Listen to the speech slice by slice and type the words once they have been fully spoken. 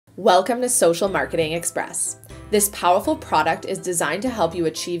Welcome to Social Marketing Express. This powerful product is designed to help you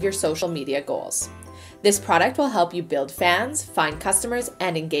achieve your social media goals. This product will help you build fans, find customers,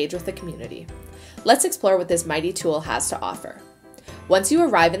 and engage with the community. Let's explore what this mighty tool has to offer. Once you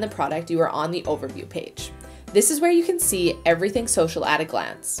arrive in the product, you are on the overview page. This is where you can see everything social at a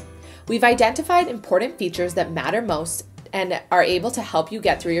glance. We've identified important features that matter most and are able to help you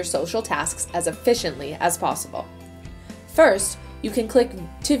get through your social tasks as efficiently as possible. First, you can click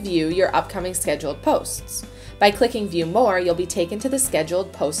to view your upcoming scheduled posts. By clicking View More, you'll be taken to the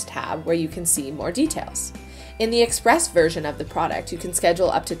Scheduled Post tab where you can see more details. In the Express version of the product, you can schedule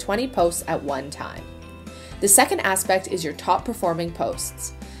up to 20 posts at one time. The second aspect is your top performing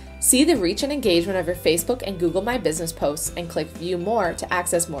posts. See the reach and engagement of your Facebook and Google My Business posts and click View More to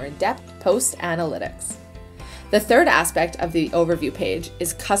access more in-depth post analytics. The third aspect of the overview page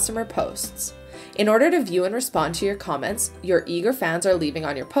is customer posts. In order to view and respond to your comments your eager fans are leaving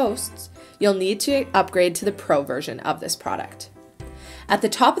on your posts, you'll need to upgrade to the Pro version of this product. At the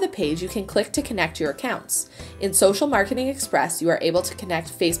top of the page, you can click to connect your accounts. In Social Marketing Express, you are able to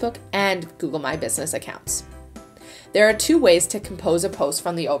connect Facebook and Google My Business accounts. There are two ways to compose a post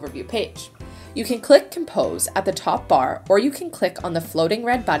from the overview page. You can click Compose at the top bar, or you can click on the floating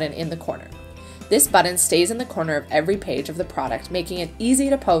red button in the corner. This button stays in the corner of every page of the product, making it easy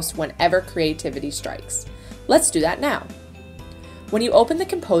to post whenever creativity strikes. Let's do that now. When you open the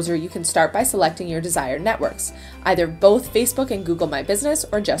Composer, you can start by selecting your desired networks, either both Facebook and Google My Business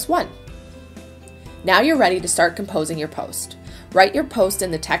or just one. Now you're ready to start composing your post. Write your post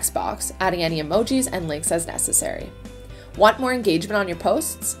in the text box, adding any emojis and links as necessary. Want more engagement on your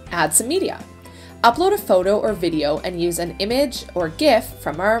posts? Add some media. Upload a photo or video and use an image or GIF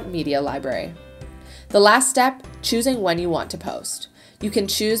from our media library. The last step, choosing when you want to post. You can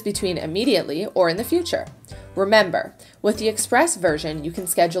choose between immediately or in the future. Remember, with the Express version, you can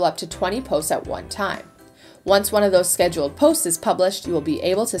schedule up to 20 posts at one time. Once one of those scheduled posts is published, you will be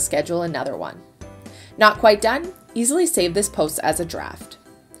able to schedule another one. Not quite done? Easily save this post as a draft.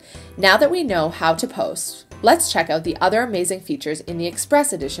 Now that we know how to post, let's check out the other amazing features in the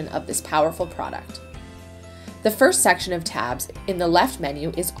Express edition of this powerful product. The first section of tabs in the left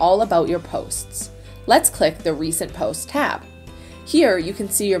menu is all about your posts. Let's click the Recent Posts tab. Here you can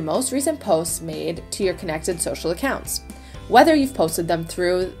see your most recent posts made to your connected social accounts, whether you've posted them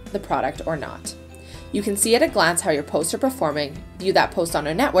through the product or not. You can see at a glance how your posts are performing, view that post on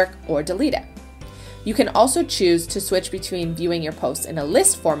a network, or delete it. You can also choose to switch between viewing your posts in a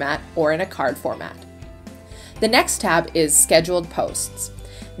list format or in a card format. The next tab is Scheduled Posts.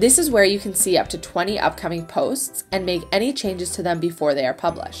 This is where you can see up to 20 upcoming posts and make any changes to them before they are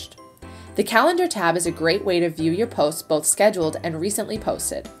published. The Calendar tab is a great way to view your posts, both scheduled and recently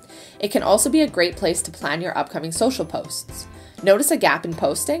posted. It can also be a great place to plan your upcoming social posts. Notice a gap in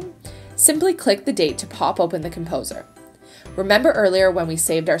posting? Simply click the date to pop open the Composer. Remember earlier when we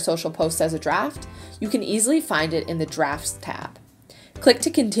saved our social posts as a draft? You can easily find it in the Drafts tab. Click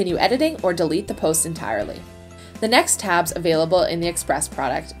to continue editing or delete the post entirely. The next tabs available in the Express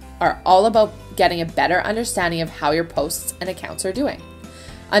product are all about getting a better understanding of how your posts and accounts are doing.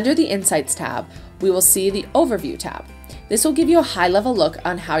 Under the Insights tab, we will see the Overview tab. This will give you a high-level look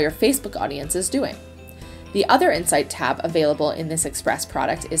on how your Facebook audience is doing. The other Insight tab available in this Express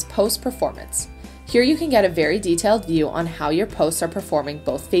product is Post Performance. Here you can get a very detailed view on how your posts are performing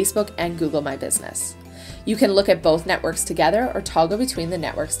both Facebook and Google My Business. You can look at both networks together or toggle between the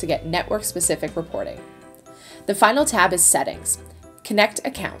networks to get network-specific reporting. The final tab is Settings. Connect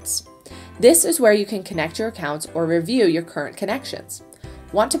Accounts. This is where you can connect your accounts or review your current connections.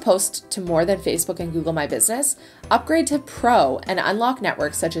 Want to post to more than Facebook and Google My Business? Upgrade to Pro and unlock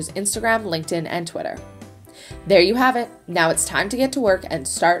networks such as Instagram, LinkedIn, and Twitter. There you have it. Now it's time to get to work and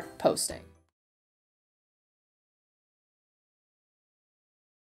start posting.